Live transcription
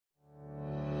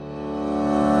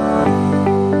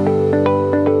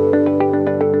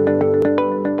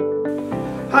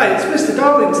Hi, it's Mr.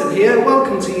 Darlington here.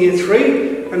 Welcome to Year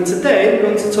 3, and today we're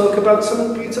going to talk about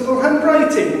some beautiful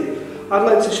handwriting. I'd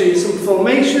like to show you some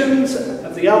formations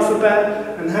of the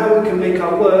alphabet and how we can make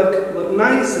our work look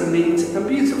nice and neat and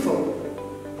beautiful.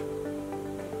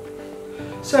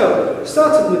 So,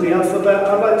 starting with the alphabet,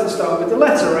 I'd like to start with the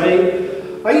letter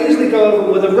A. I usually go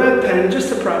over with a red pen just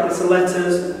to practice the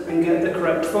letters and get the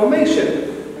correct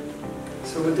formation.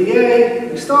 So with the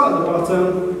A, we start at the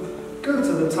bottom, go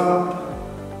to the top,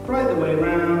 right the way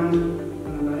round,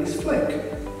 and a nice flick.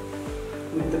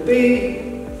 With the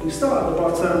B, we start at the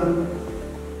bottom,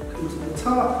 come to the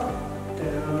top,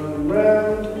 down and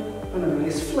round, and a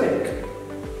nice flick.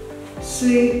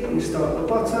 C, we start at the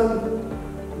bottom,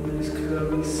 a nice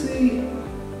curvy C,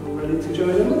 we're ready to join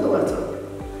another letter.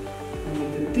 And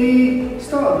with the D,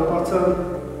 start at the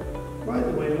bottom, right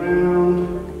the way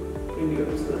round, bring it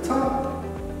up to the top,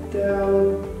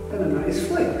 down, and a nice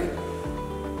flick.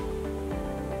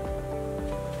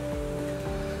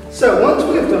 So once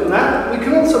we have done that, we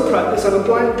can also practice on a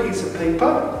blank piece of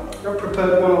paper. I've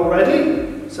prepared one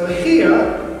already. So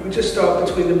here, we just start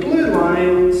between the blue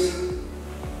lines,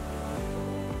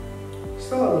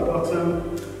 start at the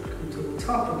bottom, come to the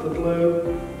top of the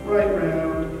blue, right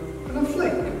round, and a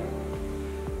flick.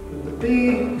 With the B,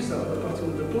 we start at the bottom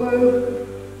of the blue,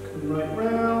 come right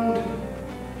round,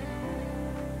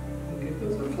 and give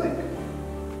those a flick.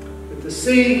 With the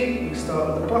C, we start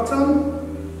at the bottom,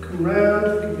 come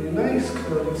round, give you a nice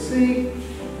curvy C,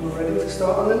 and we're ready to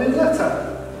start on the new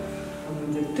letter.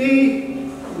 And with the D,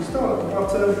 we start at the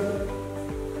bottom,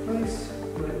 nice,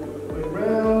 right way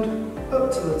round,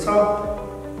 up to the top,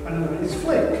 and a nice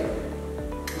flick.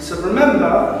 So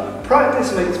remember,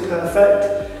 practice makes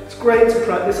perfect. It's great to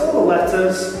practice all the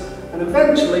letters, and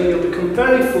eventually you'll become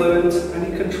very fluent and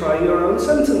you can try your own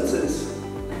sentences.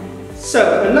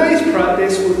 So a nice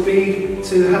practice would be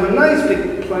to have a nice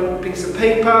big blank piece of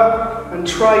paper and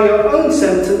try your own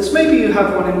sentence. Maybe you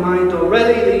have one in mind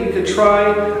already that you could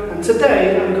try, and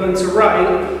today I'm going to write,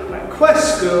 at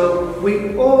Quest School,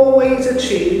 we always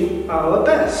achieve our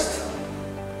best.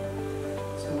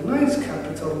 So a nice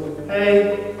capital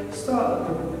A, start at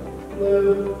the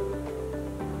blue,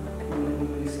 and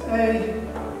a nice A,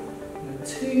 and a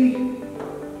T,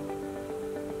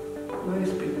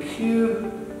 nice big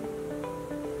Q,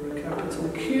 capital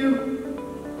Q,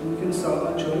 and we can start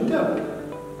that joined up.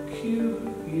 Q,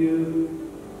 U,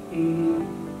 E,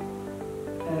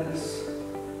 S,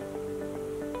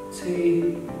 T.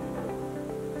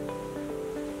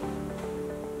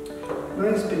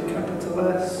 Nice big capital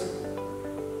S,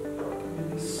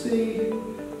 and a C,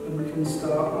 and we can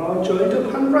start our joined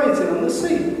up handwriting on the C.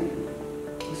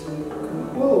 So we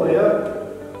come all the way up,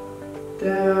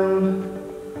 down,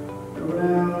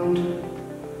 around,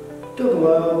 double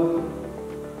O,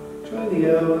 join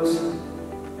the O's,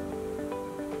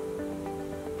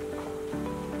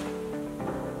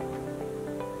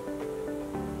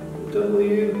 the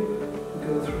W,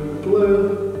 go through the blue,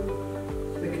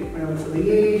 flick it round to the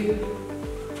E,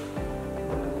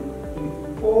 and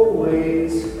we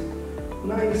always,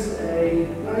 nice A,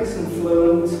 nice and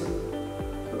fluent,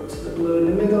 up to the blue in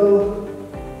the middle,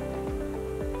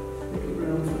 flick it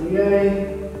round for the A,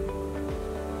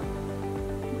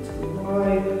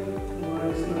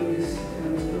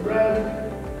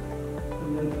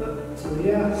 to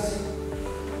the S.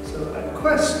 So at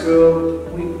Quest School,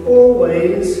 we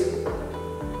always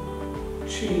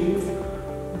achieve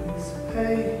nice A,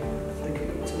 flick it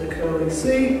up to the curly C,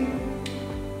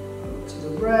 up to the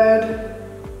red,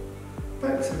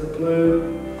 back to the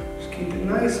blue, just keep it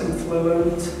nice and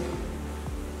fluent.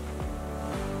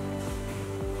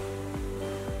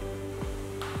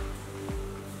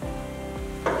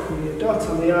 Give me a dot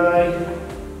on the I,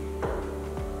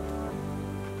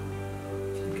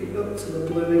 up to the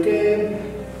blue again,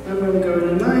 and then we go in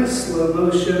a nice slow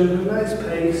motion, a nice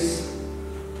pace.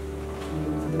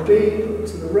 From the B up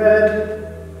to the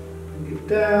red, and get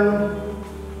down,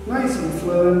 nice and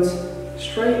fluent,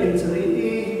 straight into the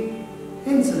E,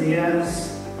 into the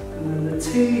S, and then the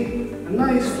T, a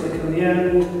nice flick on the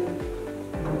end.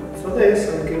 And for this,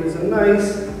 I'll give us a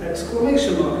nice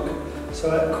exclamation mark.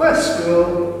 So at Quest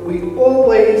School, we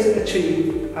always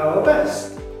achieve our best.